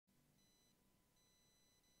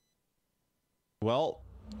Well,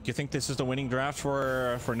 do you think this is the winning draft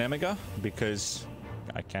for Nemiga? Because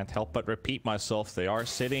I can't help but repeat myself. They are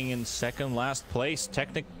sitting in second last place.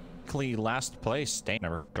 Technically last place. They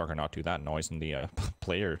never juggernaut do that noise in the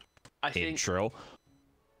player intro.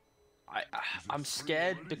 I'm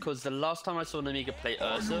scared because the last time I saw Nemiga play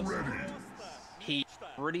Ursa, he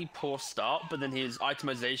really poor start, but then his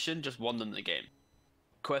itemization just won them the game.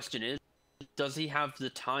 Question is, does he have the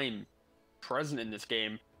time present in this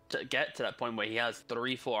game to get to that point where he has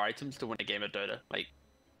 3-4 items to win a game of Dota? Like,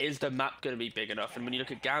 is the map going to be big enough? And when you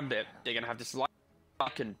look at Gambit, they're going to have this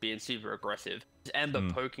Lycan being super aggressive, this Ember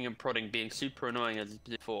poking and prodding being super annoying as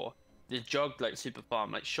before, this Jug like super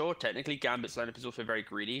farm. Like, sure, technically Gambit's lineup is also very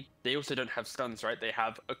greedy. They also don't have stuns, right? They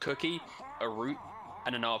have a cookie, a root,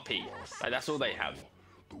 and an RP. Like, that's all they have.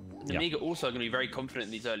 Nemiga also going to be very confident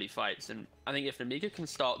in these early fights, and I think if Nemiga can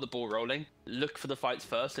start the ball rolling, look for the fights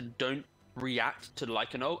first, and don't react to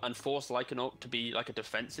Lycan ult and force Lycan ult to be like a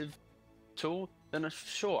defensive tool, then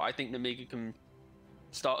sure, I think Nemiga can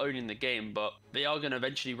start owning the game. But they are going to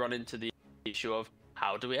eventually run into the issue of,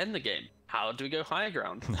 how do we end the game? How do we go high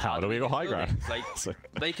ground? How do we go high ground? Like,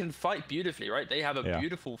 they can fight beautifully, right? They have a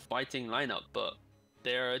beautiful fighting lineup, but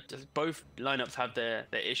they're just, both lineups have their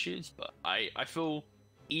issues. But I feel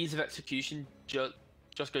ease of execution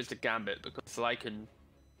just goes to Gambit, because Lycan,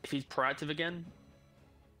 if he's proactive again,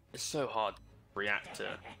 it's so hard to react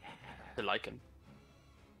to Lycan.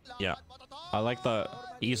 Yeah, I like the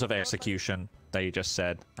ease of execution that you just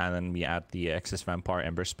said, and then we add the Exis Vampire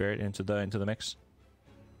Ember Spirit into the mix.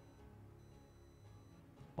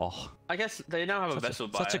 Oh, I guess they now have a vessel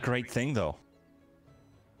buyer. Such a great thing, though.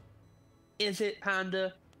 Is it,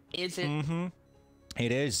 Panda? Is it?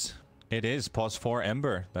 It is. It is. Pause 4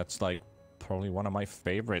 Ember. That's like probably one of my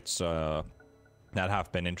favorites that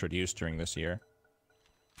have been introduced during this year.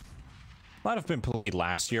 Might have been played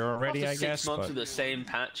last year already, I guess. 6 months of the same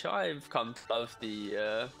patch, I've come to love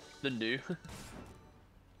the new.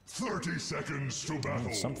 30 seconds to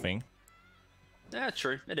battle. Something. Yeah,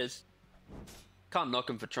 true. It is. Can't knock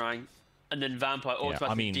him for trying. And then Vampire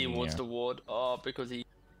automatically de-wards the ward. Oh, because he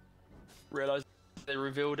realized they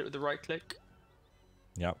revealed it with the right click.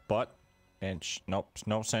 Yeah, but inch. Nope,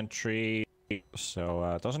 no sentry.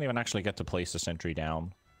 So doesn't even actually get to place the sentry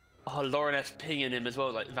down. Oh, Lauren S pinging him as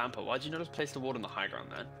well. Like, Vampire, why'd you not just place the ward on the high ground,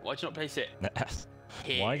 man? Why'd you not place it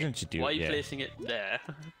here? Why didn't you do it? Why are you placing it there?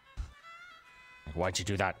 Why'd you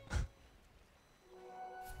do that?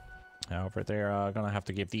 However, they're gonna have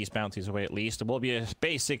to give these bounties away at least. It will be a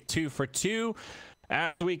basic 2 for 2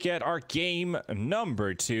 as we get our game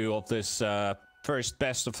number 2 of this first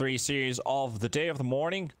best of 3 series of the day, of the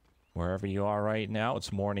morning. Wherever you are right now,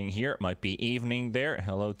 it's morning here. It might be evening there.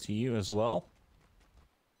 Hello to you as well.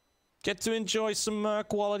 Get to enjoy some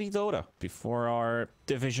quality Dota before our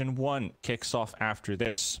Division 1 kicks off after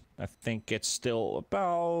this. I think it's still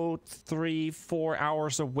about 3-4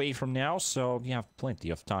 hours away from now, so you have plenty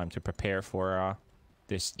of time to prepare for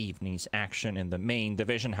this evening's action in the main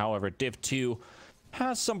division. However, Div 2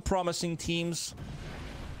 has some promising teams.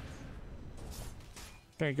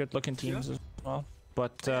 Very good looking teams as well.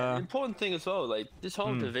 But the important thing as well, like this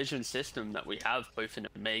whole division system that we have both in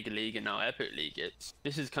the Mega League and now Epic League,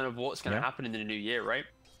 this is kind of what's going to happen in the new year, right?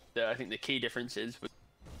 I think the key difference is with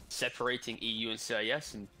separating EU and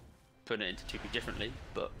CIS and putting it into two differently.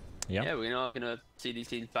 But yeah, we're not going to see these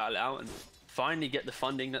teams battle it out and finally get the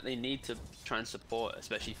funding that they need to try and support,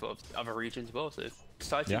 especially for other regions as well. So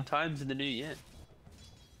exciting times in the new year.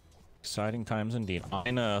 Exciting times indeed.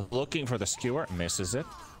 Ina looking for the skewer, misses it.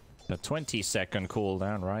 The 20-second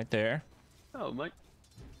cooldown right there. Oh, Mike.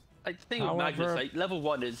 I think with Magnus, like, level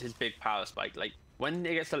 1 is his big power spike. Like, when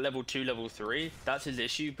it gets to level 2, level 3, that's his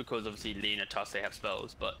issue because obviously Lina, Tuss, they have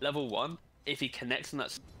spells. But level 1, if he connects on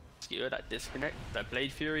that skewer, that disconnect, that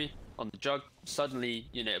Blade Fury on the Jug, suddenly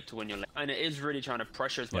you're able to win your lane. And it is really trying to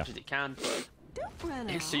pressure as much as it can, but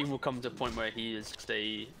it soon will come to a point where he is just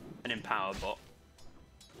an empower bot.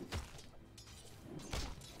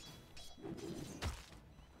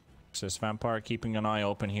 This Vampire keeping an eye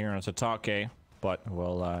open here on Satake, but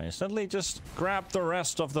will instantly just grab the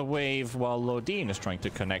rest of the wave while Lodin is trying to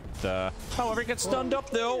connect. However, gets stunned up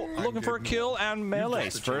though, looking for a kill, and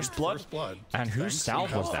Melee's first blood. And whose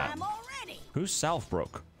salve was that? Whose salve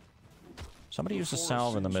broke? Somebody used a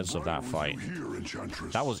salve in the midst of that fight.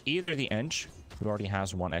 That was either the Ench, who already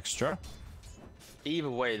has 1 extra. Either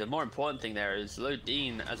way, the more important thing there is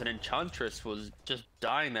Lodin as an Enchantress was just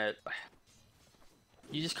dying there.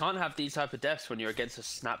 You just can't have these type of deaths when you're against a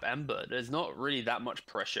Snap Ember. There's not really that much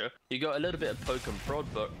pressure. You got a little bit of poke and prod,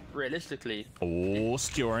 but realistically... Oh,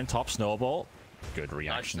 skewer and top snowball. Good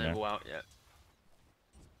reaction nice there. snowball out, yeah.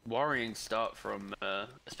 worrying start from,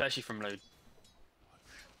 especially from Load.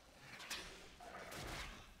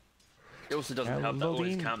 It also doesn't help that all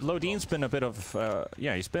his camps. Lodine's been a bit of,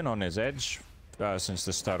 yeah, he's been on his edge since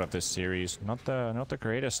the start of this series. Not the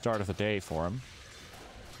greatest start of the day for him.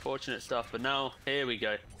 Fortunate stuff, but now here we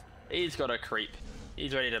go. He's got a creep.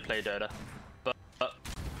 He's ready to play Dota. But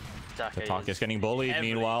Tatake is getting bullied.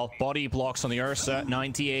 Meanwhile, body blocks on the Ursa,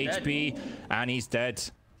 90 HP, and he's dead.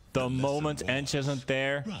 The moment Ench isn't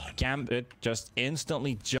there, Gambit just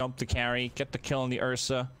instantly jumped the carry, get the kill on the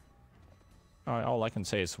Ursa. All I can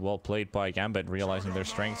say is well played by Gambit, realizing their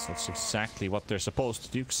strengths. That's exactly what they're supposed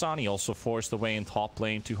to do. Xani also forced the way in top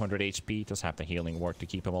lane, 200 HP, does have the healing ward to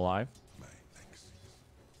keep him alive.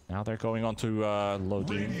 Now they're going on to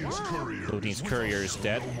Lodine. Lodine's courier is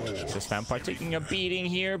dead. This vampire taking a beating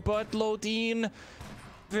here, but Lodine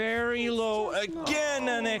very low. Again,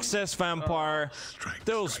 an excess vampire.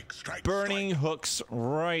 Those burning hooks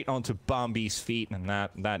right onto Bombi's feet, and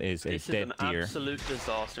that is a dead deer. This is an absolute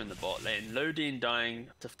disaster in the bot lane. Lodine dying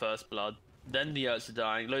to first blood, then the Ursa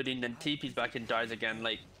dying. Lodine then TP's back and dies again.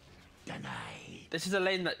 Like, this is a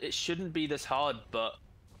lane that it shouldn't be this hard, but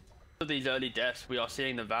for these early deaths, we are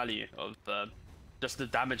seeing the value of just the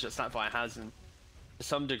damage that Snapfire has, and to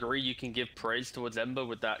some degree, you can give praise towards Ember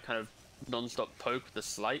with that kind of non-stop poke with the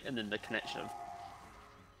slight and then the connection of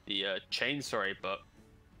the chain, sorry, but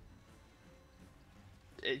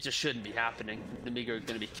it just shouldn't be happening. Nemiga are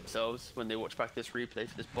going to be themselves when they watch back this replay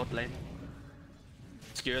for this bot lane.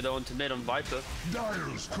 Skewer though onto mid on Viper.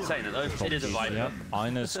 Saying it though, it is a Viper. Yep,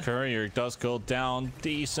 Ina's courier does go down.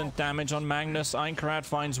 Decent damage on Magnus. Einkrad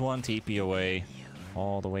finds one TP away.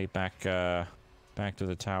 All the way back back to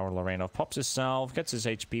the tower. Lorenov pops his salve, gets his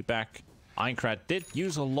HP back. Einkrad did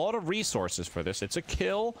use a lot of resources for this. It's a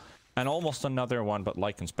kill and almost another one, but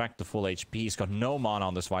Lycan's back to full HP. He's got no mana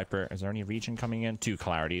on this Viper. Is there any region coming in? 2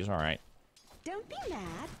 clarities, alright. Don't be mad.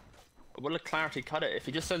 Will a clarity cut it? If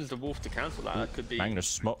he just sends the wolf to cancel that, that could be...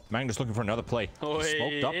 Magnus looking for another play. Oh,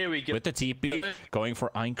 smoked up here we go. with the TP. Going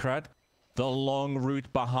for Einkrad. The long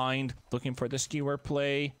route behind. Looking for the skewer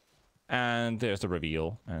play. And there's the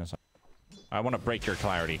reveal. And it's like, I want to break your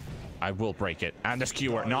clarity. I will break it. And the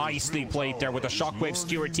skewer. Nicely played there with the shockwave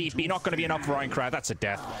skewer TP. Not going to be enough for Einkrad. That's a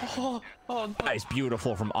death. Oh, no. That is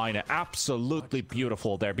beautiful from Ina. Absolutely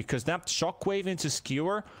beautiful there. Because that shockwave into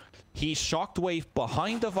skewer, he shockwave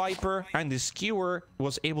behind the Viper, and the skewer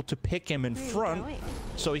was able to pick him in front,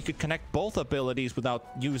 so he could connect both abilities without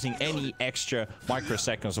using any extra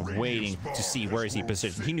microseconds of waiting to see where is he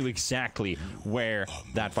positioned. He knew exactly where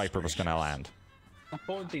that Viper was going to land. The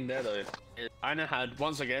important thing there, though, is Ina had,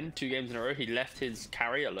 once again, 2 games in a row, he left his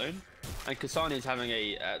carry alone, and Kasani is having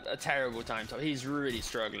a terrible time. So he's really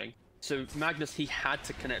struggling. So Magnus, he had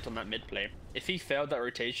to connect on that mid play. If he failed that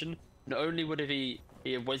rotation, not only would he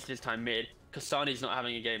have wasted his time mid, Kasani's not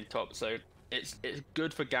having a game top, so it's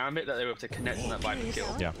good for Gambit that they were able to connect on that Viper kill.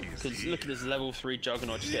 Yeah. Because look at this level 3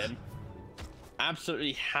 Juggernaut just getting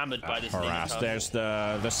absolutely hammered by this harassed. There's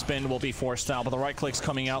the spin will be forced out, but the right click's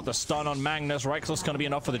coming out. The stun on Magnus. Right click's going to be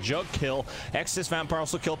enough for the jug kill. Exis Vampire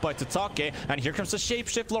also killed by Tatake, and here comes the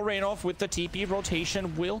shapeshift. Lorenov with the TP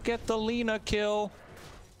rotation will get the Lina kill.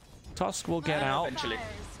 Tusk will get out. Eventually.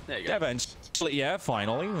 There you go. Eventually, yeah,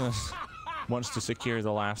 finally. Wants to secure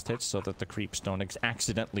the last hit so that the creeps don't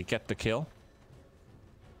accidentally get the kill.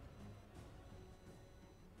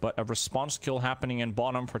 But a response kill happening in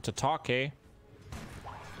bottom for Tatake.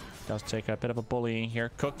 Does take a bit of a bullying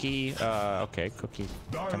here. Cookie, okay, Cookie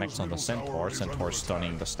connects on the Centaur. Centaur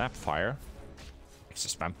stunning the Snapfire.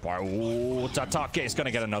 It's a Vampire. Ooh, Tatake is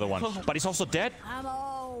gonna get another one. But he's also dead.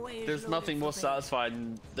 There's nothing more satisfying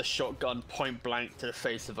than the shotgun point blank to the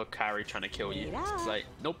face of a carry trying to kill you. It's like,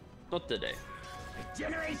 nope, not today.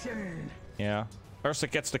 Generation. Yeah. Ursa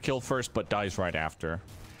gets the kill first, but dies right after.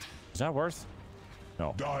 Is that worth?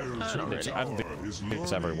 No. Not really. I don't think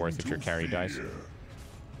it's ever worth if your carry dies.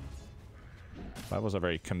 That was a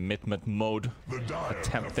very commitment mode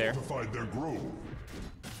attempt there.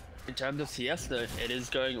 In terms of CS though, it is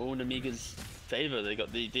going all Nemiga's favor. They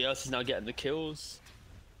got the Ursa's now getting the kills.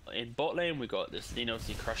 In bot lane, we got this Nino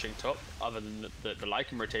obviously crushing top, other than the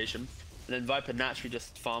Lycan rotation. And then Viper naturally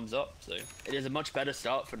just farms up. So it is a much better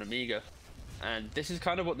start for Nemiga. And this is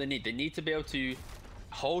kind of what they need. They need to be able to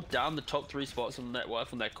hold down the top 3 spots on net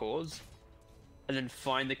worth on their cores, and then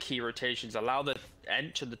find the key rotations. Allow the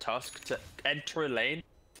Ench and the Tusk to enter a lane,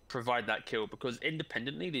 provide that kill, because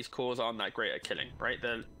independently these cores aren't that great at killing, right?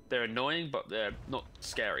 They're annoying, but they're not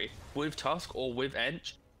scary. With Tusk or with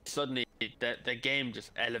Ench, suddenly their game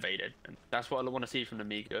just elevated, and that's what I want to see from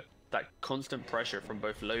Nemiga. That constant pressure from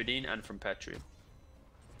both Lodine and from Petu.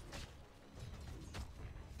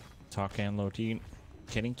 Taka and Lodin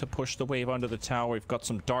getting to push the wave under the tower. We've got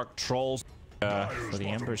some dark trolls for the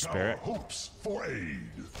Ember Spirit.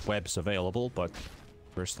 Webs available, but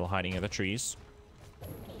we're still hiding in the trees.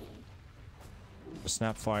 The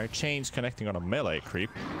Snapfire chains connecting on a melee creep.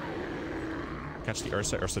 Catch the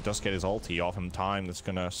Ursa. Ursa does get his ulti off in time. That's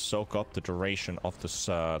gonna soak up the duration of this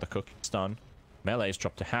the cooking stun. Melee's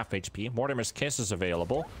dropped to half HP. Mortimer's Kiss is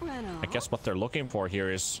available. I guess what they're looking for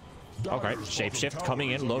here is... Okay, Shapeshift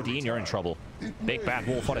coming in. Lodin, you're in trouble. Big Bad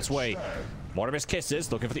Wolf on its way. Mortimer's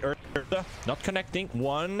Kisses looking for the Ursa. Not connecting.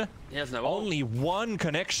 One. He has no Only one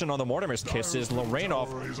connection on the Mortimer's Kisses.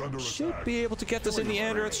 Lorenov should be able to get this in the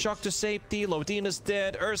end. Earthshock to safety. Lodin is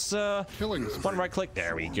dead. Ursa. One right click.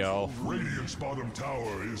 There we go. Radiant's bottom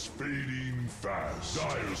tower is fading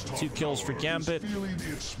fast. 2 kills for Gambit.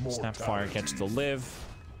 Snapfire gets to live.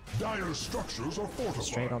 Dire's structures are fortified.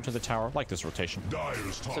 Straight onto the tower. Like this rotation.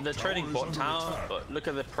 So they're trading bot tower, but look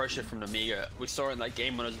at the pressure from Nemiga. We saw in that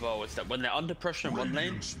game one as well, is that when they're under pressure in one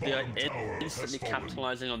lane, they're instantly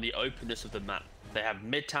capitalizing on the openness of the map. They have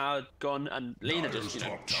mid tower gone and Lina just, you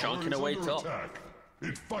know, chunking away top.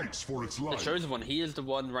 It fights for its life. The Chosen One, he is the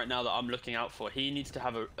one right now that I'm looking out for. He needs to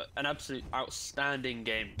have an absolute outstanding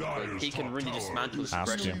game. He can really dismantle the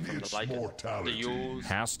progression from the Lycan. The Yules.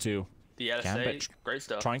 Has to. The LSA, Gambit great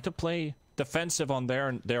stuff. Trying to play defensive on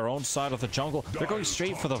their own side of the jungle. They're going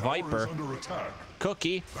straight for the Viper.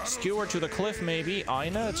 Cookie, skewer to the cliff maybe.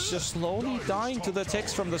 Aina, it's just slowly dying to the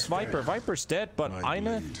ticks from this Viper. Viper's dead, but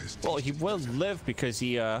Aina, well, he will live because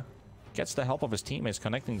he gets the help of his teammates,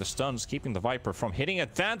 connecting the stuns, keeping the Viper from hitting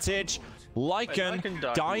advantage.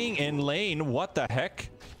 Lycan dying in lane. What the heck?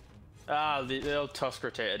 Ah, the old Tusk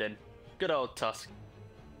rotated in. Good old Tusk.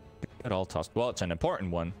 Good old Tusk. Well, it's an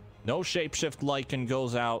important one. No shapeshift Lycan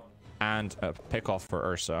goes out, and a pick off for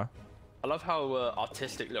Ursa. I love how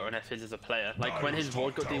artistic Lorenov is as a player. Like when his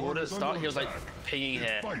ward got dewarded at the start, he was like pinging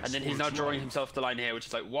here, and then he's now drawing himself the line here, which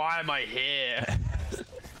is like, why am I here?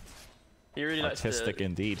 He really likes artistic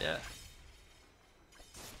indeed. Yeah.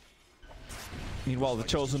 Meanwhile, the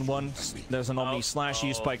Chosen One, there's an Omni Slash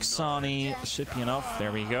used by Xani. Should be enough.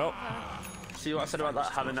 There we go. See what I said about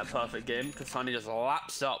that having that perfect game? Because Xani just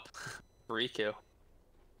laps up. Free kill.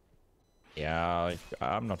 Yeah,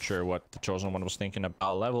 I'm not sure what the Chosen One was thinking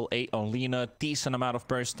about. Level 8 on Lina, decent amount of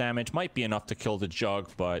burst damage. Might be enough to kill the Jug,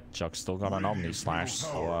 but Jug's still got an Omni Slash,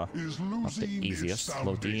 so not the easiest.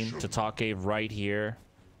 Lodin to Take right here.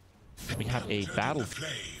 We have a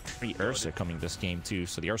battle-free Ursa coming this game too,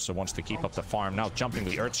 so the Ursa wants to keep up the farm. Now jumping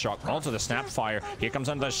the Earthshock onto the Snapfire. Here comes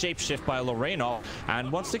under the Shapeshift by Loreno,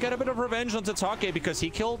 and wants to get a bit of revenge on Take because he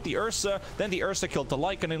killed the Ursa, then the Ursa killed the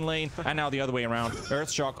Lycan in lane, and now the other way around.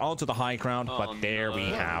 Earthshock onto the high ground, but there we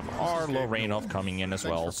have our Lorenov coming in as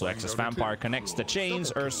well. So Exus Vampire connects the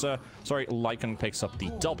chains. Lycan picks up the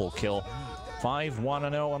double kill.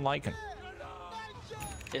 5-1-0 on Lycan.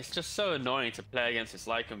 It's just so annoying to play against this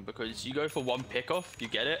Lycan because you go for one pick off, you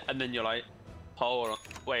get it, and then you're like, hold on,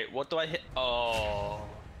 wait, what do I hit? Oh,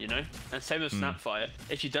 you know? And same with Snapfire.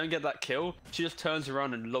 If you don't get that kill, she just turns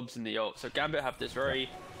around and lobs in the ult. So Gambit have this very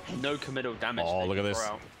no committal damage. Oh, look at this.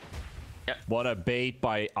 Yep. What a bait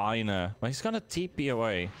by Aina. Well, he's gonna TP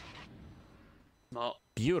away. Not.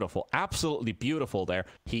 Beautiful, absolutely beautiful there.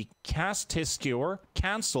 He cast his skewer,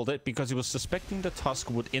 cancelled it because he was suspecting the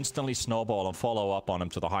Tusk would instantly snowball and follow up on him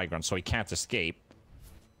to the high ground, so he can't escape.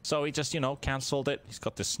 So he just, you know, cancelled it. He's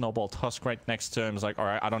got this snowball Tusk right next to him. He's like, all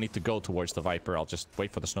right, I don't need to go towards the Viper. I'll just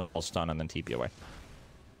wait for the snowball stun and then TP away.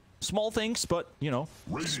 Small things, but, you know.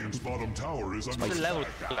 Radiant's bottom tower is under level.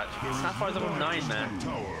 Sapphire's level 9,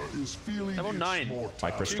 man. Level 9.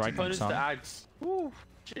 Viper strike on Ags. Woo,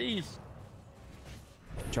 jeez.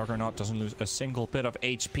 Juggernaut doesn't lose a single bit of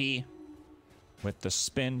HP with the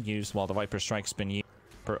spin used while the Viper strike spin used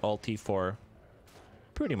per ulti for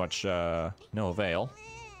pretty much no avail.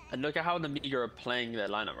 And look at how the Nemiga are playing their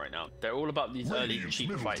lineup right now. They're all about these early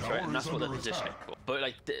cheap fights, right? And that's what they're positioning for. But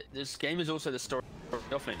like this game is also the story of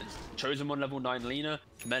offlane. It's Chosen One level 9 Lina,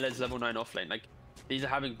 Melee's level 9 offlane. Like these are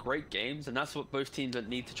having great games, and that's what both teams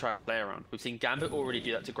need to try and play around. We've seen Gambit already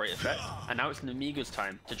do that to great effect, and now it's Nemiga's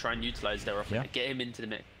time to try and utilize their offlane and get him into the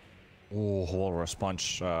mix. Oh, Walrus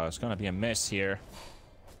Punch. It's gonna be a miss here.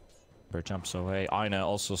 Bird jumps away. Aina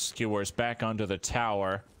also skewers back onto the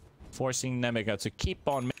tower, forcing Nemiga to keep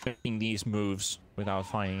on making these moves without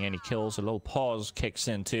finding any kills. A little pause kicks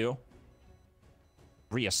in too.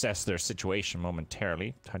 Reassess their situation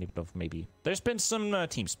momentarily. Tiny bit of maybe. There's been some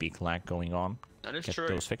TeamSpeak lag going on. That is get true.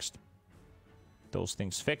 Those fixed. Those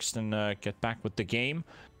things fixed and get back with the game.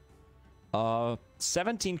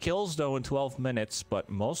 17 kills though in 12 minutes, but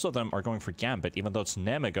most of them are going for Gambit, even though it's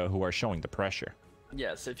Nemiga who are showing the pressure.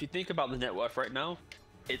 Yeah, so if you think about the net worth right now,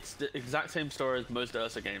 it's the exact same story as most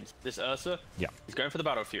Ursa games. This Ursa, he's going for the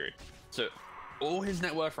Battle Fury. So all his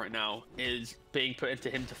net worth right now is being put into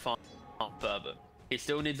him to farm further. He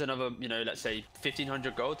still needs another, you know, let's say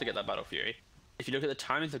 1500 gold to get that Battle Fury. If you look at the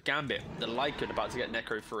timings of Gambit, the Lycan about to get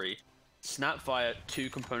Necro 3, Snapfire 2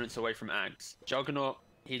 components away from Ags, Juggernaut,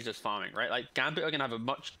 he's just farming, right? Like Gambit are going to have a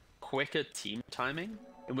much quicker team timing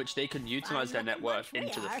in which they can utilize their net worth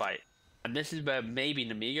into the fight. And this is where maybe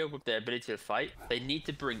Nemiga, with their ability to fight, they need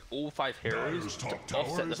to bring all 5 heroes to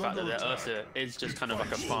offset the fact that their Ursa is just kind of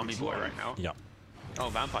like a farmy boy right now. Yeah. Oh,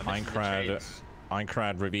 Vampire.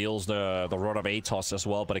 Aincrad reveals the Rod of Atos as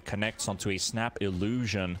well, but it connects onto a Snap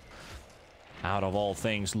Illusion. Out of all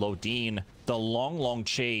things, Lodin, the long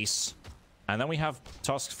chase. And then we have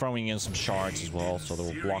Tusk throwing in some shards as well, so they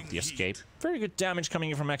will block the escape. Very good damage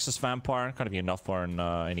coming in from Excess Vampire. Gotta be enough for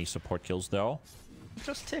any support kills, though.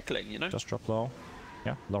 Just tickling, you know? Just drop low.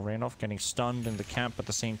 Yeah, Lorenov getting stunned in the camp at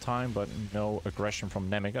the same time, but no aggression from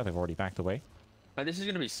Nemiga. They've already backed away. And this is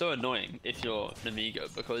going to be so annoying if you're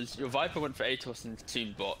Nemiga, because your Viper went for Atos and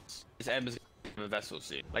soon bots. His Ember's going to have a Vessel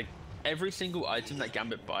soon. Like, every single item that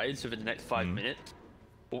Gambit buys within the next 5 minutes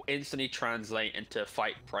will instantly translate into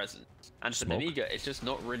fight presence. And for Nemiga, it's just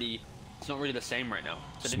not really, the same right now.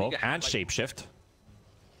 So Smoke Nemiga and shapeshift.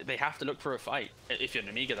 They have to look for a fight, if you're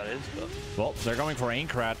Nemiga, that is. But... Well, they're going for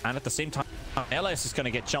Aincrad, and at the same time, Melis is going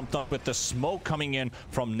to get jumped up with the smoke coming in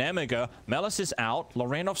from Nemiga. Melis is out.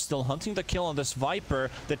 Lorenov still hunting the kill on this Viper.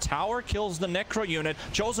 The tower kills the Necro unit.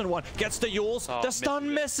 Chosen One gets the Yules. The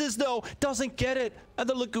stun misses, though. Doesn't get it. And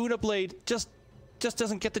the Laguna Blade just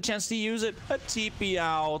doesn't get the chance to use it. A TP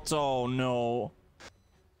out. Oh, no.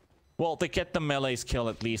 Well, they get the melee's kill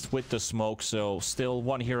at least with the smoke, so still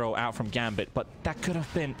 1 hero out from Gambit, but that could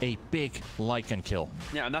have been a big Lycan kill.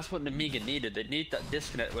 Yeah, and that's what Nemiga needed. They need that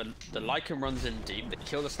disconnect when the Lycan runs in deep, they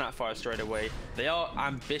kill the Snapfire straight away. They are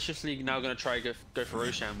ambitiously now going to try to go for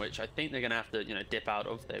Roshan, which I think they're going to have to, you know, dip out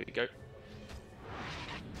of. There we go.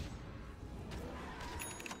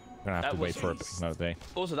 Gonna have to wait for another day.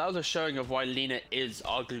 Also, that was a showing of why Lina is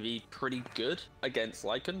arguably pretty good against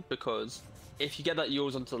Lycan, because if you get that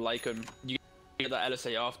Yules onto the Lycan, you get that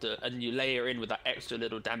LSA after, and you layer in with that extra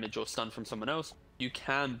little damage or stun from someone else, you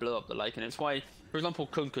can blow up the Lycan. It's why, for example,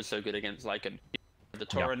 Kunka's so good against Lycan. You have the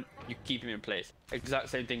torrent, you keep him in place. Exact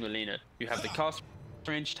same thing with Lina. You have the cast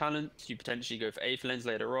range talents, you potentially go for Eighth Lens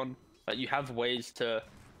later on, but you have ways to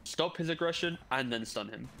stop his aggression and then stun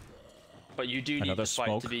him. But you do need the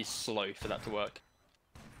fight to be slow for that to work.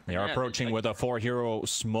 They are approaching with a 4-hero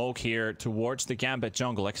smoke here towards the Gambit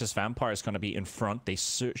jungle. Excess Vampire is going to be in front. They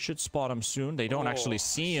should spot him soon. They don't actually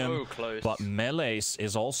see him. So close. But Melee's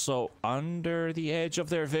is also under the edge of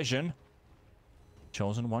their vision.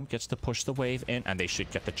 Chosen One gets to push the wave in, and they should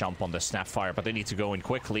get the jump on the Snapfire, but they need to go in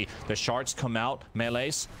quickly. The shards come out.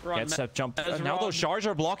 Melee's gets that jump. Now those shards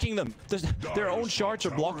are blocking them. Their own shards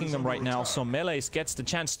are blocking them right now, so Melee's gets the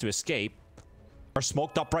chance to escape. Are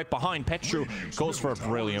smoked up right behind. Petru goes for a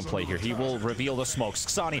brilliant play here. He will reveal the smokes.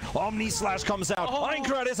 Xani, Omni Slash comes out.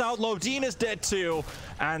 Aincrad is out. Lodin is dead too.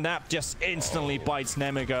 And that just instantly bites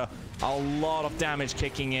Nemiga. A lot of damage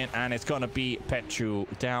kicking in, and it's going to be Petru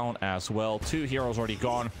down as well. 2 heroes already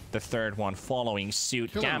gone. The 3rd one following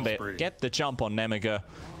suit. Gambit get the jump on Nemiga.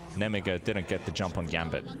 Nemiga didn't get the jump on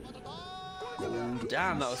Gambit.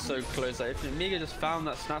 Damn, that was so close. Like, if Nemiga just found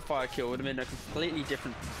that Snapfire kill, it would have been a completely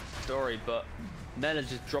different story, but Mela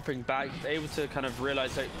just dropping back, able to kind of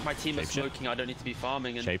realize that my team is smoking, I don't need to be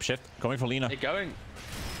farming. And Shapeshift, going for Lina. They're going.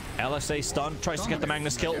 LSA stun, tries to get the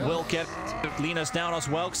Magnus kill, will get Lina's down as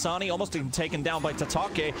well. Xani almost taken down by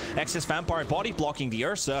Tatake. Excess Vampire body blocking the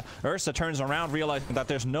Ursa. Ursa turns around, realizing that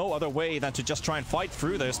there's no other way than to just try and fight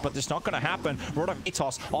through this, but it's not going to happen. Rod of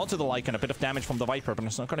Atos onto the Lycan, a bit of damage from the Viper, but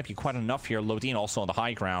it's not going to be quite enough here. Lodin also on the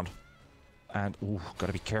high ground. And, ooh,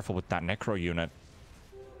 gotta be careful with that Necro unit.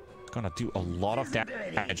 Gonna do a lot of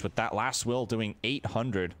damage with that last will doing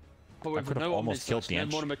 800. But with no almost killed the no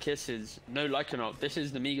Mortimer Kisses, no Lycanroc, this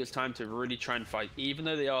is Nemiga's time to really try and fight. Even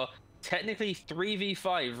though they are technically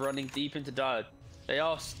 3v5 running deep into Dive, they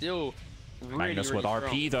are still really, Magnus with strong.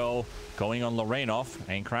 RP though, going on Lorenov.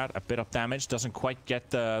 Aincrad, a bit of damage, doesn't quite get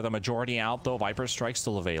the majority out though. Viper Strike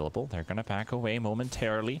still available. They're gonna back away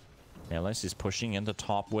momentarily. Melis is pushing in the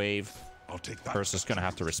top wave. Ursa's gonna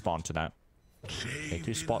have to respond to that. They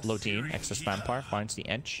do spot Lodin. Excess Vampire finds the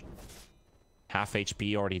edge. Half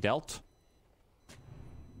HP already dealt.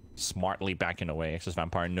 Smartly backing away. Excess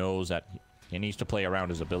Vampire knows that he needs to play around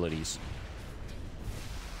his abilities.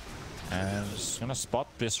 And he's gonna spot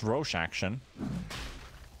this Roche action.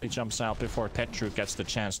 He jumps out before Petru gets the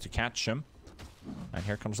chance to catch him. And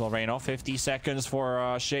here comes Loreno. 50 seconds for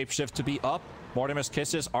Shapeshift to be up. Mortimer's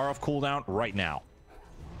Kisses are off cooldown right now.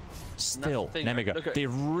 Still, Nemiga, they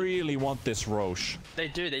really want this Roche. They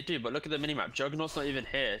do, but look at the minimap. Juggernaut's not even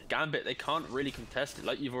here. Gambit, they can't really contest it,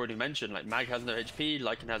 like you've already mentioned. Like, Mag has no HP,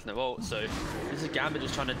 Lycan has no ult, so this is Gambit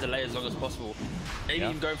just trying to delay as long as possible. Maybe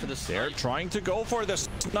even going for the snipe. They're trying to go for the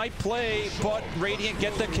snipe play, but Radiant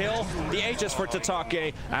get the kill. The Aegis for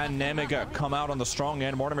Tatake, and Nemiga come out on the strong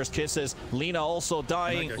end. Mortimer's Kisses. Lina also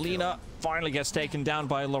dying. Lina finally gets taken down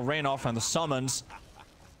by Lorenov and the summons.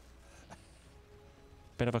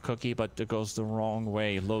 Bit of a cookie, but it goes the wrong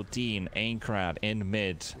way. Lodin, Aincrad in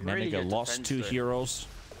mid. Really Nemiga lost two heroes.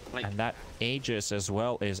 And that Aegis as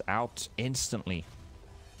well is out instantly.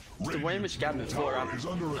 The way in which Gambit fought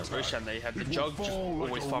around Roshan, they had the Jug just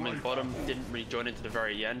always farming bottom, didn't really join into the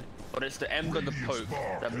very end. But it's the Ember, the Poke,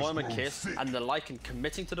 the Moima Kiss, and the Lycan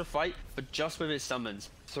committing to the fight, but just with his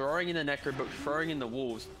summons. Throwing in the Necrobook, throwing in the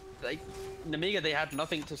Wolves. Like, Nemiga, they had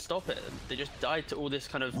nothing to stop it. They just died to all this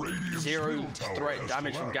kind of zero threat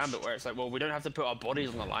damage from Gambit, where it's like, well, we don't have to put our bodies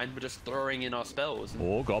on the line, we're just throwing in our spells. And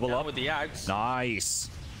oh, gobble up with the Axe.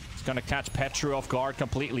 Nice. It's gonna catch Petru off guard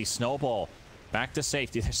completely. Snowball back to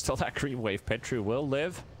safety. There's still that creep wave. Petru will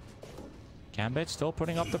live. Gambit still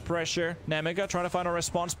putting up the pressure. Nemiga trying to find a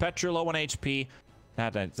response. Petru low on HP.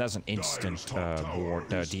 That's an instant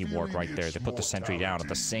deward right there. They put the sentry down at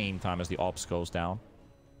the same time as the ops goes down.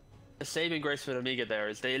 The saving grace for Nemiga there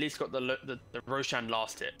is they at least got the Roshan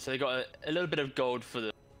last hit, so they got a little bit of gold for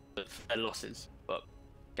their losses. But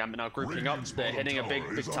Gambit now grouping up, they're hitting a big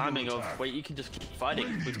timing of, wait, you can just keep fighting.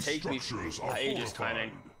 We've Aegis timing,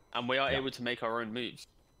 and we are able to make our own moves.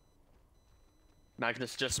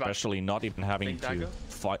 Magnus just especially not even having to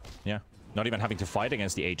fight. Yeah, not even having to fight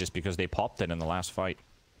against the Aegis because they popped it in the last fight.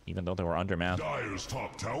 Even though they were undermanned. Dire's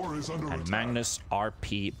top tower is under and attack. Magnus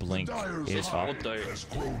RP Blink is up.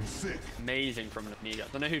 Amazing from Nemiga. I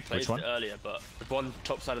don't know who played it earlier, but the one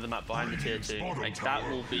top side of the map behind the tier 2, like that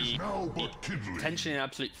will be potentially an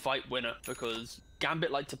absolute fight winner because Gambit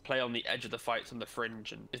like to play on the edge of the fights on the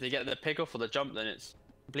fringe, and if they get the pick off or the jump, then it's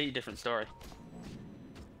a completely different story.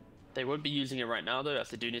 They won't be using it right now though, as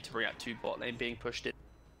they do need to bring out 2 bot lane being pushed in.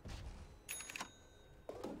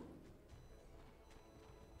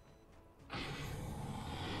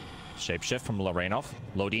 Shapeshift from Lorenov.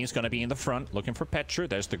 Lodin's going to be in the front, looking for Petru.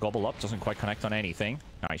 There's the gobble up, doesn't quite connect on anything.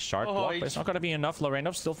 Nice sharp block, but it's not going to be enough.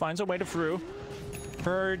 Lorenov still finds a way to through.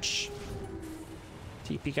 Purge.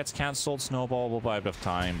 TP gets cancelled. Snowball will buy a bit of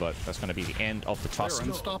time, but that's going to be the end of the tussle.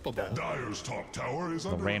 Unstoppable. Dire's top tower is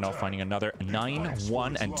under Lorenov finding another 9,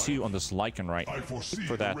 1, and 2 on this Lycan right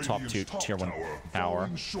for that top 2 tier 1 tower.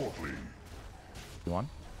 1.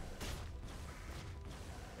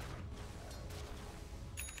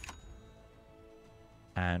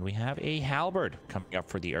 And we have a Halberd coming up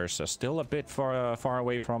for the Ursa. Still a bit far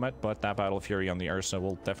away from it, but that Battle Fury on the Ursa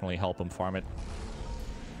will definitely help him farm it.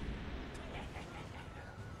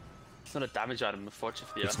 It's not a damage item,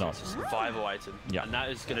 unfortunately. It's a survival item. Yeah. And that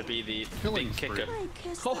is going to be the big kicker.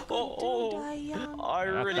 I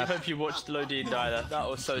really hope you watched Lodin die there. That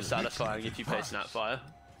was so satisfying if you play Snapfire.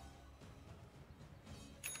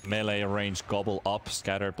 Melee range gobble up,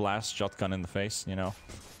 scattered blast, shotgun in the face, you know.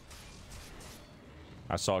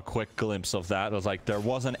 I saw a quick glimpse of that. It was like there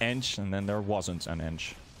was an inch and then there wasn't an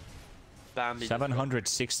inch.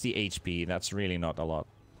 760 HP. That's really not a lot.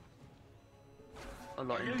 A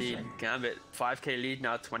lot indeed. Gambit, 5k lead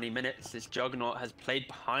now, 20 minutes. This Juggernaut has played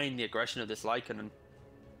behind the aggression of this Lycan, and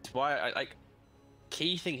that's why I like.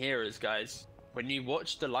 Key thing here is, guys, when you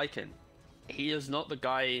watch the Lycan, he is not the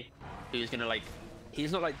guy who's gonna like.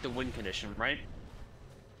 He's not like the win condition, right?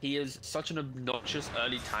 He is such an obnoxious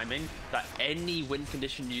early timing that any win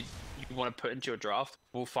condition you want to put into your draft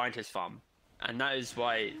will find his farm. And that is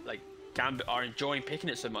why like Gambit are enjoying picking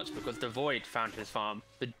it so much, because the Void found his farm.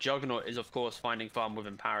 The Juggernaut is of course finding farm with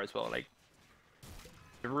Empower as well. Like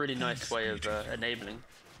a really nice way of enabling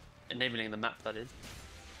the map, that is.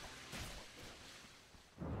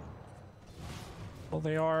 Well,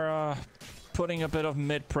 they are putting a bit of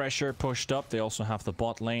mid pressure pushed up. They also have the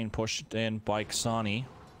bot lane pushed in by Xani.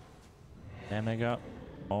 Nemiga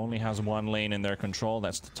only has 1 lane in their control.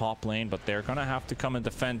 That's the top lane, but they're gonna have to come and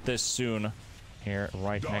defend this soon. Here,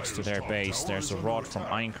 right next to their base, there's a rod from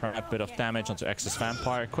Aincrad, a bit of damage onto Exodus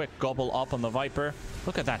Vampire. Quick gobble up on the Viper.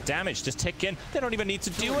 Look at that damage just tick in. They don't even need to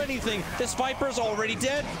do anything. This Viper's already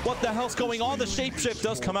dead. What the hell's going on? The shapeshift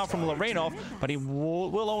does come out from Lorenov, but he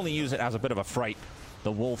will only use it as a bit of a fright.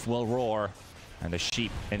 The wolf will roar, and the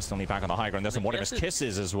sheep instantly back on the high ground. There's some Mortimer's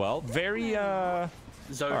Kisses as well. Very,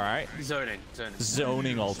 Zone. all right. Zoning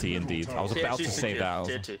ulti indeed. I was about to say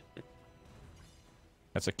that.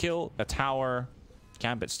 That's a kill, a tower.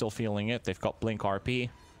 Gambit still feeling it. They've got Blink RP.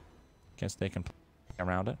 Guess they can play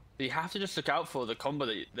around it. You have to just look out for the combo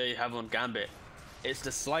that they have on Gambit. It's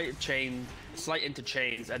the slight into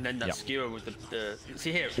chains, and then that skewer with the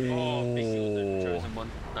see here. Oh, big heal there, Chosen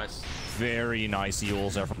One. Nice. Very nice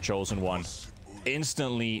heals there from Chosen One.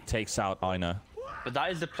 Instantly takes out Aina. But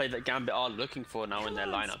that is the play that Gambit are looking for now in their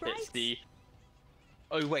lineup. It's the,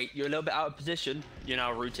 oh wait, you're a little bit out of position. You're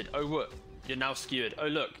now rooted. Oh look, you're now skewered. Oh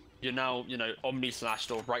look, you're now, you know, omni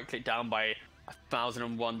slashed or right click down by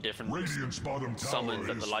 1,001 different summons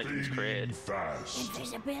that the Lightning's created.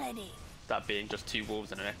 Invisibility. That being just 2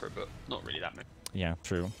 wolves and an echo, but not really that many. Yeah,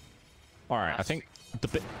 true. All right, I think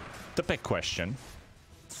the big question: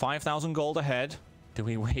 5,000 gold ahead. Do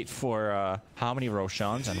we wait for how many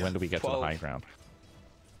Roshans, and when do we get 12. to the high ground?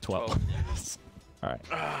 12. All right.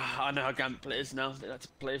 I know how Gambit plays now. They like to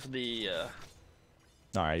play for the.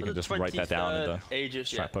 All right, you can just write that down in the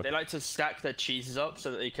Aegis, yeah. They like to stack their cheeses up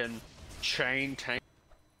so that they can chain tank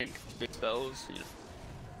big spells. You know.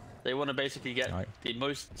 They want to basically get the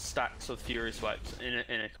most stacks of Fury Swipes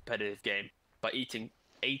in a competitive game by eating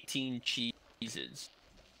 18 cheeses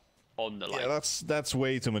on the line. Yeah, that's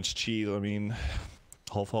way too much cheese. I mean,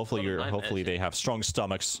 hopefully they have strong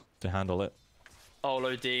stomachs to handle it. Oh,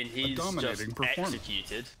 Lodine, he's just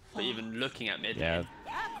executed for even looking at mid. Yeah,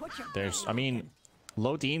 I mean,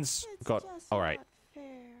 Lodine's got, all right,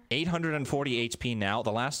 840 HP now.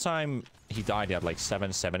 The last time he died, he had like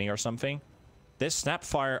 770 or something. This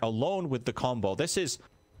Snapfire alone with the combo, this is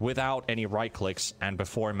without any right clicks and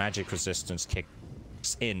before magic resistance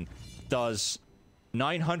kicks in, does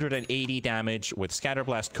 980 damage with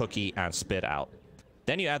Scatterblast, Cookie, and Spit Out.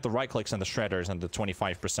 Then you add the right clicks and the shredders and the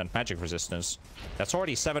 25% magic resistance. That's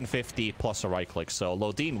already 750 plus a right click, so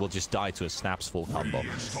Lodine will just die to a Snap's full combo.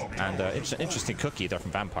 And it's an interesting cookie there from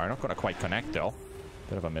Vampire. Not gonna quite connect though.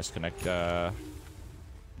 Bit of a misconnect.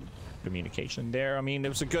 Communication there. I mean, it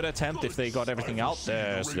was a good attempt if they got everything out.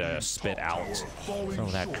 There's the Spit Out. Throw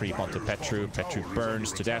that creep onto Petu. Petu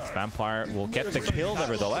burns to death. Vampire will get the kill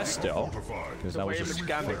nevertheless, though. Because that was just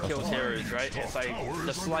Gambit kills heroes, right? It's like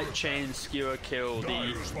the slight chain skewer kill,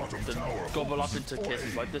 the gobble up into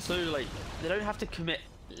kisses. Like they're so like they don't have to commit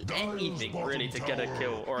anything really to get a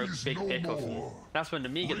kill or a big pick off. That's when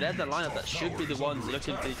Nemiga, they're the lineup that should be the ones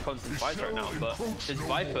looking for these constant fights right now. But his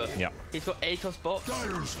Viper, he's got ATOS bots.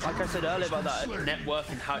 Like I said earlier about that net worth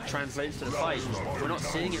and how it translates to the fight, we're not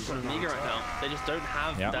seeing it from Nemiga right now. They just don't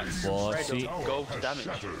have that spread of gold damage.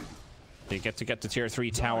 They get the tier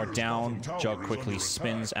 3 tower down. Jug quickly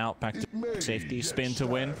spins out back to safety. Spin to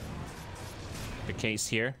win. The case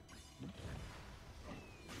here.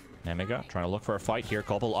 Nemiga trying to look for a fight here.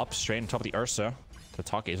 Gobble up straight on top of the Ursa.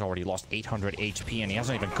 Tatake has already lost 800 HP and he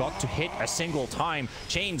hasn't even got to hit a single time.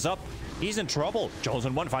 Chains up. He's in trouble.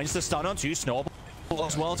 Chosen One finds the stun on 2. Snowball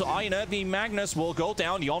as well to Aina. The Magnus will go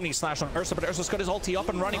down. The Omni Slash on Ursa, but Ursa's got his ulti up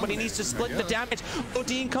and running, but he needs to split the damage.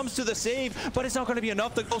 Odin comes to the save, but it's not going to be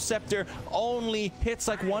enough. The Ghost Scepter only hits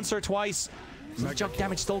like once or twice. The jump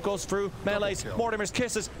damage still goes through. Melees, Mortimer's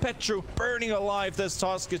kisses, Petu burning alive. This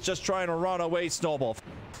Tusk is just trying to run away. Snowball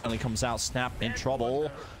finally comes out. Snap in trouble,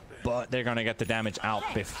 but they're gonna get the damage out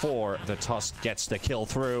before the Tusk gets the kill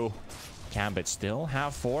through. Gambit still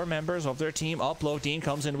have 4 members of their team up. Lodine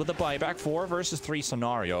comes in with the buyback. 4 versus 3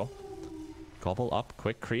 scenario. Gobble up,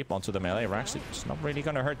 quick creep onto the melee racks. It's not really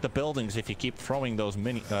gonna hurt the buildings if you keep throwing those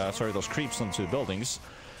those creeps onto buildings.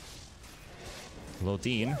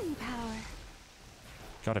 Lodine.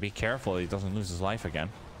 Gotta be careful he doesn't lose his life again.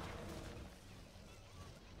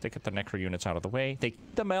 They get the Necro units out of the way. They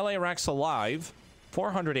keep the melee racks alive.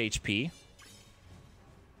 400 HP.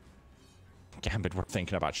 Gambit, we're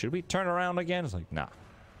thinking about, should we turn around again? It's like, nah.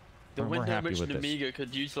 The window in which Nemiga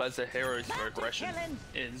could utilize their heroes for aggression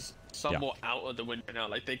is somewhat out of the window now.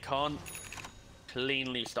 Like, they can't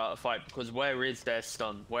cleanly start a fight because where is their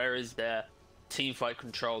stun? Where is their team fight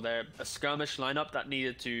control? They're a skirmish lineup that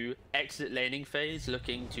needed to exit laning phase,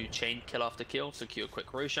 looking to chain kill after kill, secure quick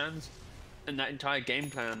Roshans. And that entire game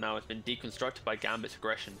plan now has been deconstructed by Gambit's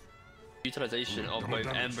aggression. Utilization of both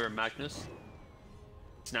Ember and Magnus.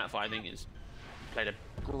 Snapfire, I think, has played a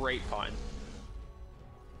great part in,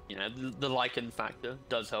 you know, the Lycan factor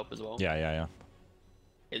does help as well. Yeah.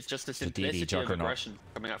 It's just the simplicity of aggression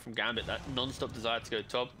coming out from Gambit, that non-stop desire to go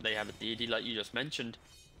top. They have a deity like you just mentioned.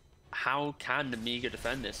 How can Nemiga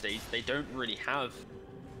defend this? They don't really have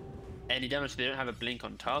any damage. They don't have a blink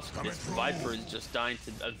on task. This Viper is just dying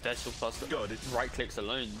to a Vessel plus right clicks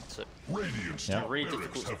alone. So it's a really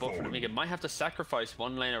difficult spot for Nemiga. Might have to sacrifice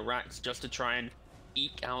 1 lane of racks just to try and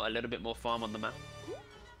eke out a little bit more farm on the map.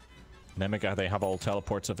 Nemiga, they have all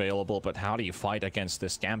teleports available, but how do you fight against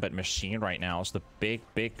this Gambit machine right now is the big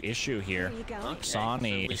issue here. Okay,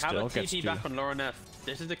 Sani so still we have a gets TP back on Laurenef.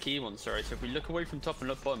 This is the key one, sorry. So if we look away from top and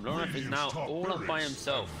look bottom, Laurenef is now all up by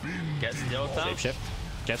himself. Gets the ult down. Shapeshift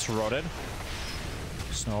gets rotted.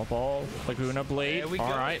 Snowball, Laguna Blade.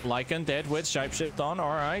 All right, Lycan dead with Shapeshift on. All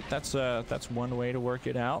right, that's one way to work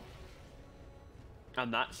it out.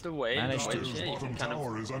 And that's the way in which you can kind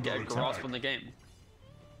of get a grasp on the game.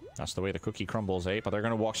 That's the way the cookie crumbles, eh? But they're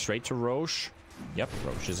gonna walk straight to Roche. Yep,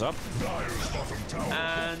 Roche is up.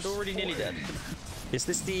 And already nearly dead. Is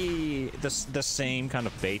this the same kind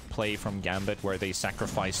of bait play from Gambit where they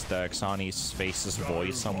sacrificed Xani's face's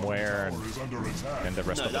voice somewhere and the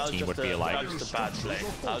rest of the team would be alive? That was just a bad play.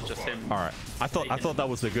 That was just him. All right, I thought that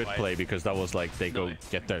was the good play because that was like they go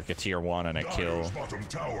get tier 1 and a kill. That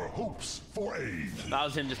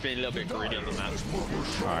was him just being a little bit greedy on the map.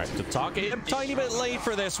 All right, Tatake, a tiny bit late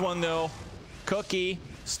for this one though. Cookie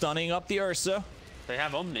stunning up the Ursa. They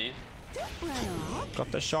have Omni.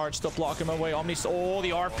 Got the shards to block him away. Omni, oh, the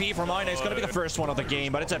RP from Ina is going to be the first one of the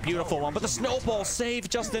game, but it's a beautiful one. But the snowball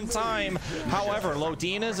saved just in time. However,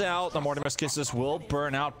 Lodina's out. The Mortimer's Kisses will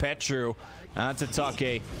burn out Petu. And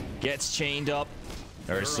Tatake gets chained up.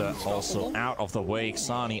 Ursa also out of the way.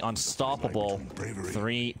 Xani unstoppable.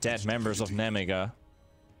 3 dead members of Nemiga.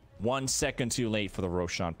 1 second too late for the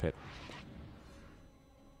Roshan pit.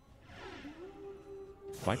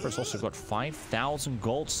 Viper's also got 5,000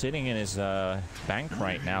 gold sitting in his bank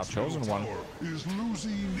right now. Chosen One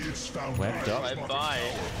webbed up.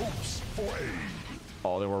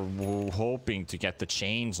 Oh, they were hoping to get the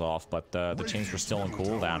chains off, but the chains were still on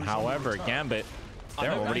cooldown. However, Gambit,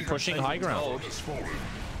 they're already pushing high ground.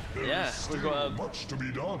 Yeah, we've got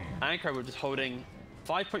Anchor. We're just holding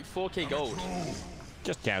 5.4k gold.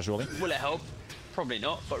 Just casually. Will it help? Probably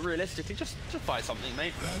not, but realistically, just buy something,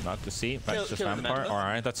 mate. Not to see. That's just Vampire. All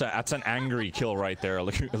right, that's an angry kill right there.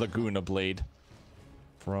 Laguna Blade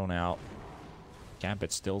thrown out.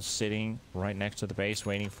 Gambit still sitting right next to the base,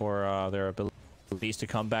 waiting for their abilities to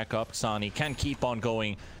come back up. Xani can keep on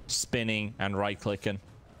going, spinning and right-clicking.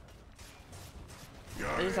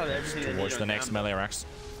 Towards the next melee racks.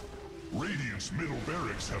 Radiant's middle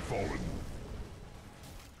barracks have fallen.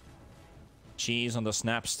 Cheese on the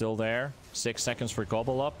snap still there. 6 seconds for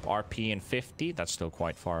gobble up. RP in 50. That's still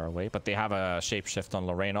quite far away. But they have a shapeshift on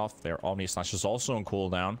Lorenov. Their Omni Slash is also on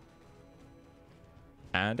cooldown.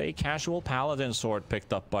 And a casual paladin sword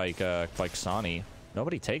picked up by Xani.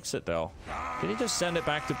 Nobody takes it though. Did he just send it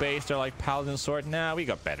back to base? They're like, paladin sword? Nah, we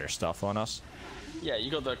got better stuff on us. Yeah,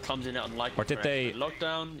 you got the clumsy net on like. Or did they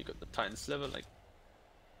lockdown? You got the Titan Sliver. Like,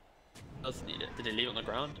 doesn't need it. Did they leave it on the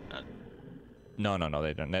ground? No,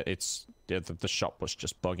 they don't. It's the shop was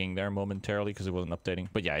just bugging there momentarily because it wasn't updating.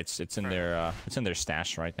 But yeah, it's in their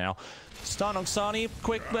stash right now. Stun on Xani.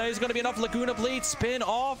 Quick play is gonna be enough. Laguna Bleed spin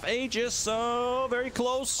off Aegis. So very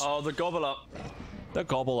close. Oh, the gobble up. The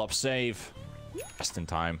gobble up save. Just in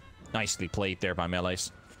time. Nicely played there by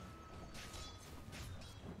Melees.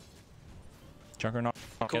 Juggernaut.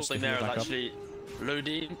 Cool thing there is actually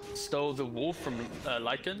Lodin stole the wolf from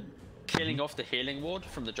Lycan, killing off the healing ward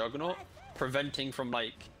from the Juggernaut, preventing from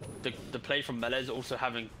like the play from Melees also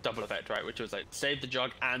having double effect, right? Which was like save the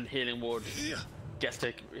Jug and healing ward gets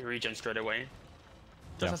to regen straight away.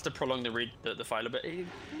 Just has to prolong the fight a bit.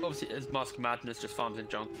 Obviously, his Mask of Madness just farms in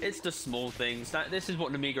junk. It's the small things. This is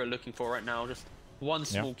what Nemiga are looking for right now. Just one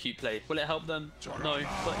small cute play. Will it help them? No,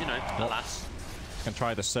 but you know, alas. Can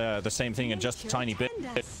try this the same thing in just a tiny bit.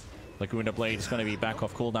 Laguna Blade is going to be back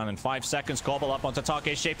off cooldown in 5 seconds. Gobble up onto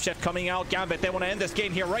Take. Shapeshift coming out. Gambit, they want to end this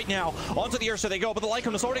game here right now. Onto the Ursa they go, but the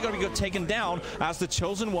Lycan is already going to be taken down as the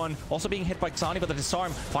Chosen One also being hit by Xani, but the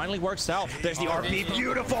disarm finally works out. There's the RP.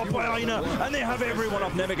 Beautiful Bajina, and they have everyone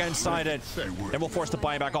of Nemiga inside it. They will force the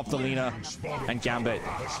buyback off the Lina and Gambit.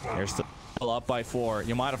 There's the up by 4.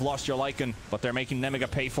 You might have lost your Lycan, but they're making Nemiga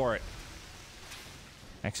pay for it.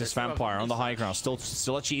 Nexus Vampire on the high ground.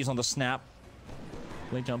 Still a cheese on the snap.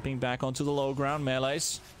 Jumping back onto the low ground.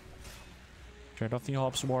 Melees. Trade off the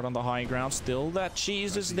Hops Ward on the high ground. Still that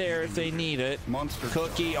cheese is there if they need it. Monster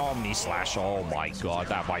Cookie. Omni Slash. Oh my god.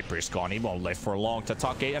 That Viper's gone. He won't live for long.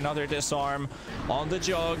 Tatake. Another disarm on the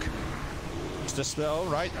Jug. The spell,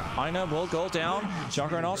 right? Ina will go down.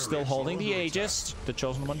 Juggernaut still holding the Aegis. The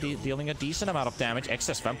Chosen One dealing a decent amount of damage.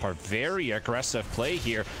 Excess Vampire, very aggressive play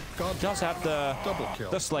here. Does have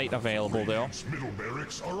the slate available though.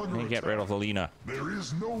 And get rid of the Lina. There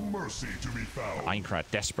is no mercy to be found. Aincrad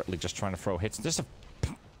desperately just trying to throw hits. Just a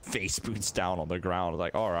face boots down on the ground.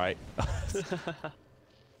 Like, all right.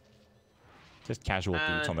 Just casual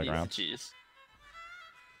boots on the ground. Cheese.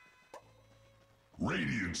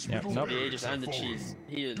 Radiant's Yeah, middle nope. The barracks Aegis have and the fallen. cheese.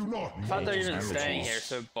 He is. Do not The fact that mold even the staying Aegis. here is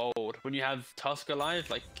so bold. When you have Tusk alive,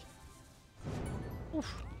 like. Oof.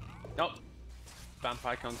 Nope.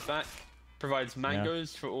 Vampire comes back. Provides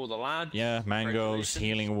mangoes for all the lads. Yeah, mangoes, Congratulations.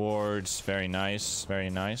 healing wards. Very nice. Very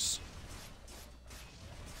nice.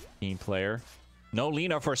 Team player. No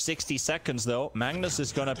Lina for 60 seconds, though. Magnus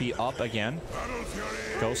is going to be up again.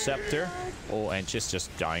 Ghost Scepter. Oh, and just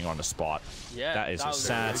dying on the spot. Yeah, That is a was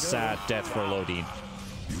sad, sad death for Lodin.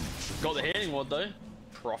 Got the healing ward though.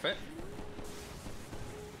 Profit.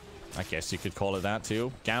 I guess you could call it that,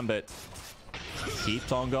 too. Gambit.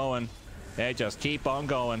 Keeps on going. They just keep on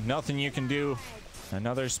going. Nothing you can do.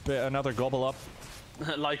 Another gobble up.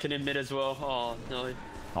 Lycan in mid as well. Oh no.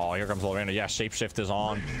 Oh, here comes Lorena. Yeah, Shapeshift is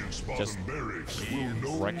on. Radiant's Just bottom barracks will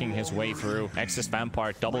no wrecking his way through. Exis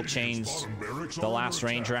Vampire, double chains. The last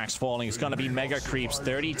Ranger Axe falling. It's going to be mega creeps.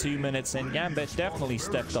 32 minutes in. Gambit definitely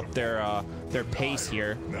stepped up their pace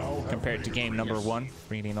here compared to game number 1.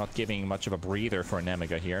 Really not giving much of a breather for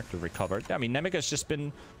Nemiga here to recover. I mean, Nemiga's just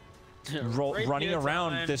been running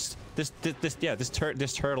around this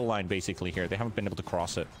turtle line basically here. They haven't been able to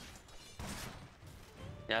cross it.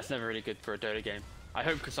 Yeah, it's never really good for a Dota game. I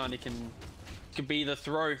hope Kasani can be the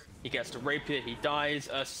throw. He gets to rapier, he dies.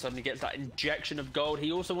 Ursa suddenly gets that injection of gold.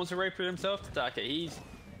 He also wants to rapier himself. Okay,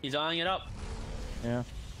 he's eyeing it up. Yeah.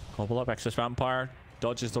 Cobble up, Exis Vampire.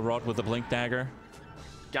 Dodges the rod with the blink dagger.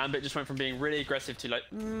 Gambit just went from being really aggressive to like,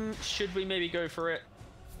 should we maybe go for it?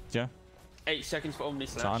 Yeah. 8 seconds for Omni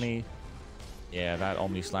Slash. Kasani. Yeah, that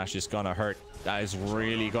Omni Slash is gonna hurt. That is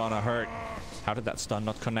really gonna hurt. How did that stun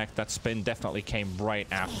not connect? That spin definitely came right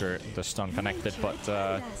after the stun connected, but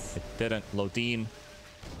it didn't. Lodin,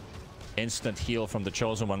 instant heal from the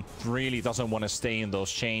Chosen One. Really doesn't want to stay in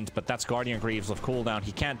those chains, but that's Guardian Greaves of cooldown.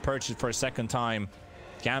 He can't purge it for a second time.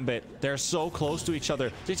 Gambit, they're so close to each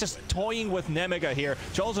other. They're just toying with Nemiga here.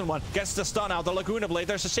 Chosen One gets the stun out. The Laguna Blade.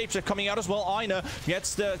 There's a Shapeshift coming out as well. Aina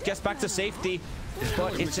gets back to safety,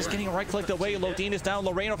 but it's just getting right-clicked away. Lodin is down.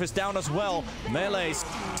 Lorenov is down as well. Melee's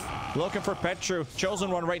looking for Petu.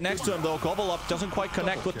 Chosen One right next to him, though. Gobble up doesn't quite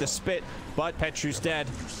connect with the spit, but Petru's dead.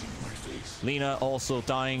 Lina also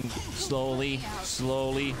dying slowly,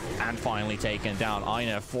 and finally taken down.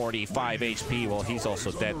 Aina 45 HP. Well, he's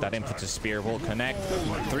also dead. That Impetus Spear will connect.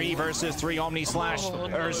 3 versus 3 Omni Slash.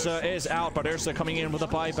 Ursa is out, but Ursa coming in with a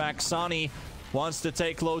buyback. Sani wants to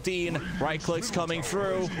take Lodin. Right clicks coming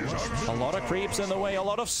through. A lot of creeps in the way. A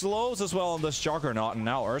lot of slows as well on this Juggernaut. And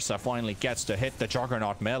now Ursa finally gets to hit the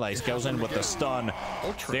Juggernaut melee. Goes in with the stun.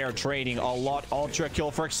 They're trading a lot. Ultra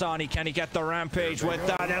kill for Xani. Can he get the rampage with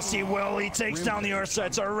that? Yes, he will. He takes down the Ursa.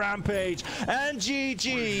 It's a rampage. And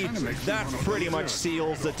GG. That pretty much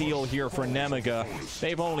seals the deal here for Nemiga.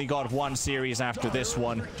 They've only got 1 series after this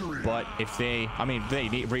one. But if they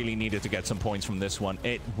really needed to get some points from this one.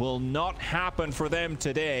 It will not happen for them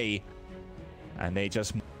today, and they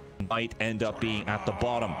just might end up being at the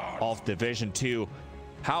bottom of Division 2.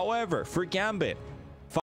 However, for Gambit,